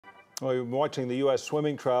Well, we've been watching the U.S.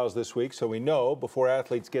 swimming trials this week, so we know before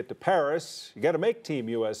athletes get to Paris, you got to make Team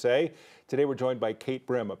USA. Today we're joined by Kate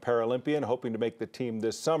Brim, a Paralympian, hoping to make the team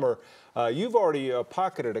this summer. You've already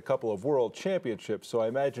pocketed a couple of world championships, so I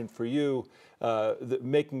imagine for you,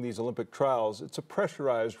 making these Olympic trials, it's a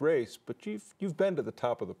pressurized race, but you've been to the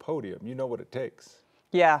top of the podium. You know what it takes.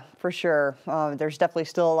 Yeah, for sure. There's definitely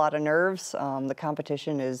still a lot of nerves. The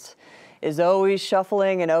competition is always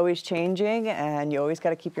shuffling and always changing, and you always got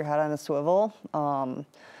to keep your head on a swivel.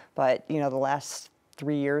 But you know, the last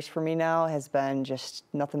 3 years for me now has been just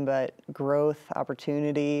nothing but growth,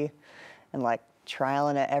 opportunity, and like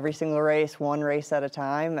trialing at every single race, one race at a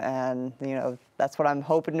time. And you know, that's what I'm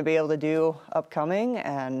hoping to be able to do upcoming.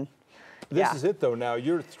 And this is it though. Now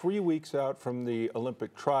you're 3 weeks out from the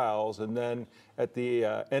Olympic trials, and then at the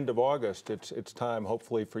end of August, it's time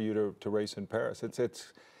hopefully for you to race in Paris.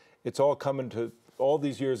 It's all coming to, all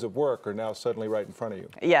these years of work are now suddenly right in front of you.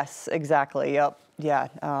 Yes, exactly. Yep. Yeah.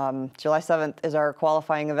 July 7th is our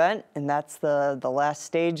qualifying event, and that's the last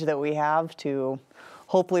stage that we have to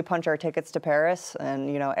hopefully punch our tickets to Paris.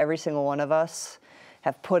 And, you know, every single one of us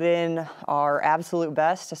have put in our absolute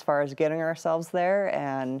best as far as getting ourselves there.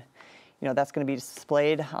 And, you know, that's going to be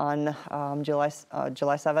displayed on July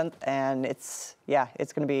 7th. And it's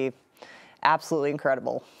going to be absolutely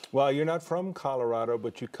incredible. Well, you're not from Colorado,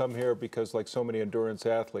 but you come here because, like so many endurance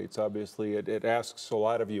athletes, obviously it asks a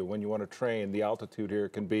lot of you when you want to train. The altitude here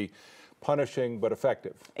can be punishing but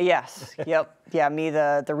effective. Yes. Yep. Yeah,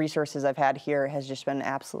 the resources I've had here has just been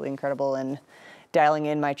absolutely incredible in dialing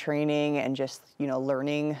in my training and just, you know,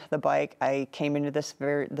 learning the bike. I came into this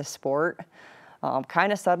sport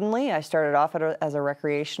kind of suddenly. I started off as a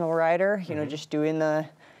recreational rider, you know, just doing the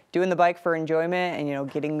bike for enjoyment, and you know,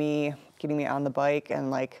 getting me on the bike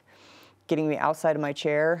and like getting me outside of my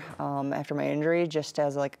chair after my injury, just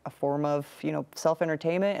as like a form of, you know,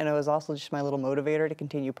 self-entertainment. And it was also just my little motivator to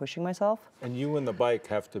continue pushing myself. And you and the bike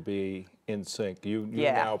have to be in sync. You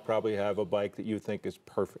now probably have a bike that you think is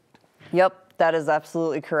perfect. Yep, that is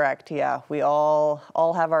absolutely correct. Yeah, we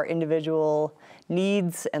all have our individual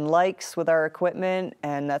needs and likes with our equipment,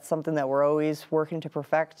 and that's something that we're always working to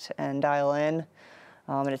perfect and dial in.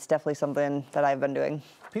 And it's definitely something that I've been doing.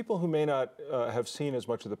 People who may not have seen as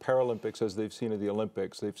much of the Paralympics as they've seen of the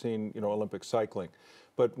Olympics, they've seen, you know, Olympic cycling.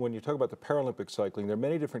 But when you talk about the Paralympic cycling, there are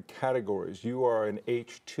many different categories. You are an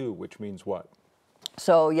H2, which means what?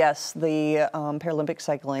 So yes, the Paralympic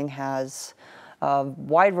cycling has a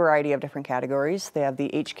wide variety of different categories. They have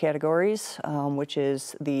the H categories, which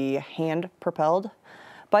is the hand-propelled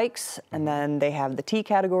bikes, and then they have the T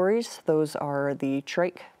categories. Those are the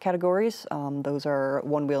trike categories. Those are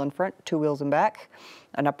one wheel in front, two wheels in back,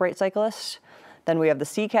 an upright cyclist. Then we have the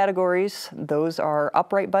C categories. Those are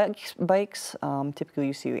upright bikes. Typically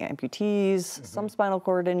you see amputees, some spinal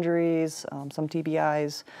cord injuries, some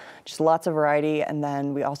TBIs, just lots of variety. And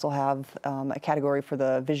then we also have a category for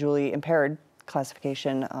the visually impaired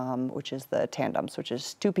classification, which is the tandems, which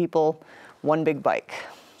is two people, one big bike.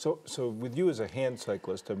 So with you as a hand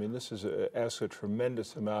cyclist, I mean, this asks a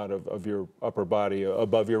tremendous amount of your upper body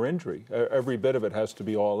above your injury. Every bit of it has to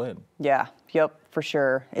be all in. Yeah, yep, for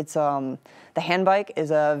sure. It's the hand bike is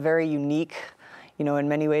a very unique, you know, in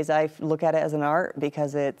many ways I look at it as an art,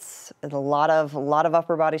 because it's a lot of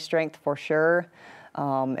upper body strength for sure.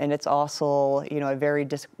 And it's also, you know, a very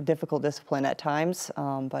difficult discipline at times.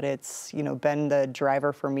 But it's, you know, been the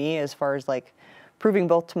driver for me as far as like proving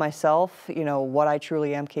both to myself, you know, what I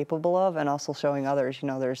truly am capable of, and also showing others, you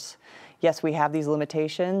know, yes, we have these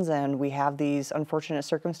limitations and we have these unfortunate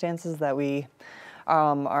circumstances that we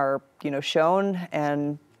are, you know, shown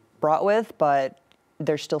and brought with, but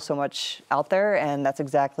there's still so much out there, and that's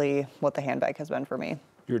exactly what the handbike has been for me.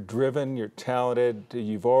 You're driven, you're talented,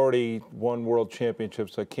 you've already won world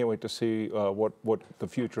championships. I can't wait to see what the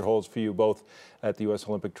future holds for you, both at the U.S.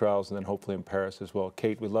 Olympic trials and then hopefully in Paris as well.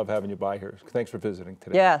 Kate, we love having you by here. Thanks for visiting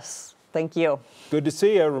today. Yes, thank you. Good to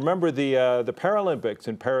see you. Remember, the Paralympics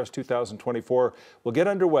in Paris 2024 will get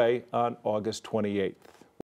underway on August 28th.